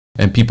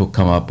And people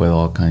come up with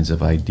all kinds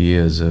of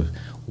ideas of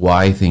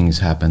why things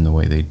happen the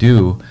way they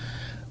do,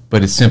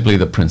 but it's simply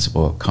the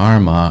principle of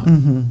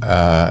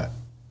karma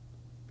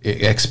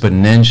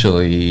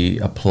exponentially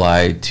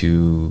applied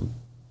to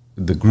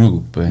the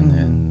group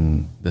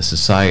and the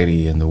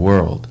society and the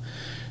world.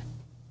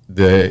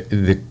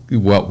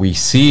 What we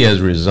see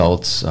as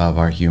results of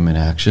our human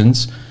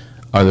actions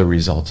are the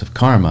results of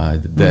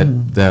karma.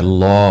 That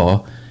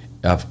law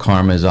of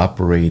karma is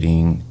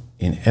operating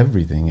in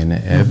everything, in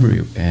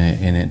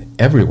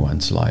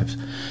everyone's lives.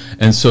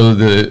 And so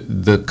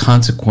the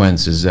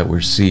consequences that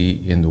we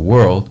see in the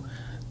world,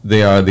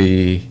 they are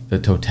the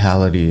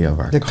totality of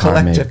our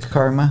collective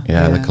karma.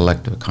 Yeah, the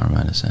collective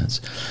karma in a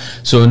sense.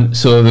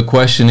 So the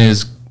question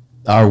is,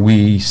 are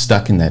we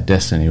stuck in that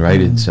destiny,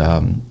 right? It's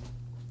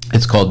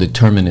called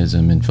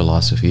determinism in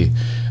philosophy.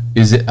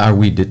 Is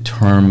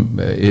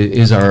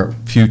our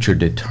future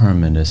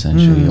determined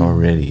essentially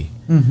already?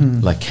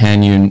 Like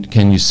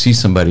can you see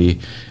somebody,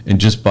 and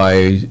just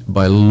by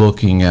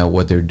looking at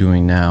what they're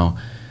doing now,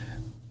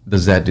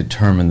 does that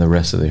determine the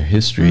rest of their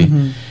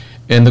history?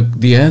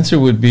 And the answer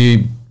would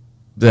be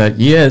that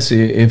yes,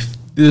 if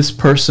this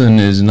person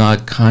is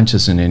not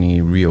conscious in any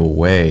real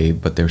way,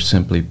 but they're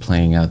simply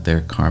playing out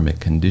their karmic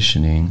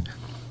conditioning,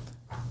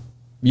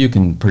 you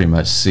can pretty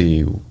much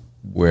see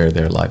where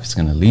their life is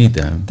going to lead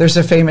them. There's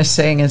a famous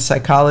saying in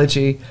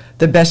psychology: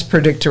 the best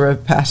predictor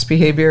of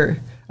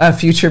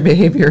future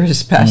behavior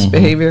is past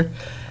behavior.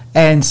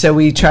 And so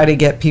we try to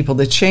get people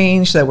to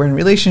change that we're in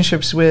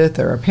relationships with,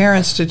 or our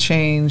parents to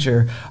change,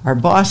 or our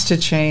boss to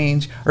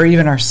change, or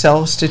even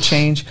ourselves to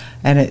change.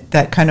 And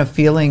that kind of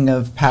feeling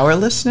of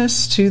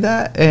powerlessness to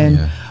that.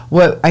 And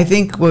when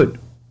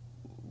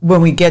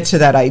we get to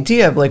that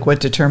idea of like what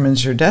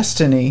determines your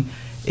destiny,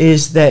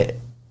 is that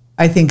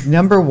I think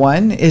number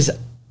one is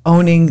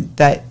owning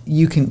that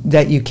you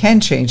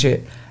can change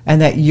it, and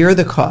that you're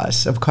the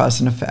cause of cause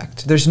and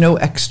effect. There's no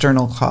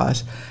external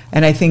cause.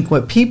 And I think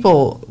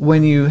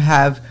when you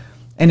have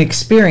an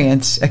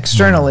experience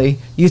externally,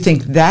 you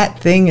think that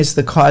thing is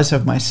the cause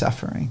of my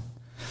suffering.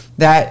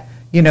 That,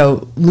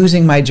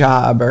 losing my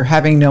job, or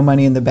having no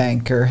money in the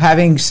bank, or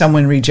having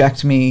someone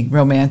reject me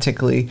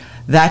romantically,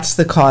 that's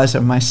the cause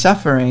of my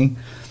suffering.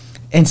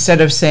 Instead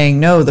of saying,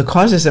 no, the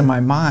cause is in my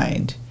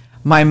mind.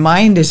 My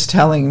mind is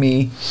telling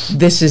me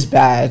this is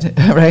bad,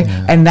 right?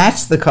 Yeah. And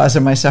that's the cause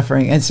of my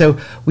suffering. And so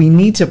we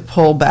need to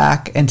pull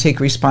back and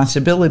take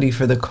responsibility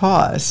for the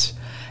cause.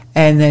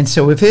 And then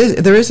so if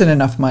there isn't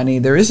enough money,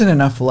 there isn't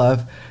enough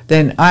love,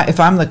 then if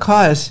I'm the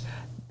cause,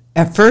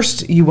 at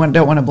first you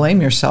don't want to blame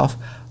yourself,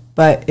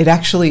 but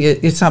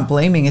it's not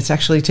blaming, it's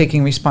actually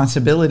taking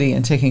responsibility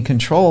and taking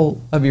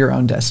control of your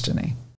own destiny.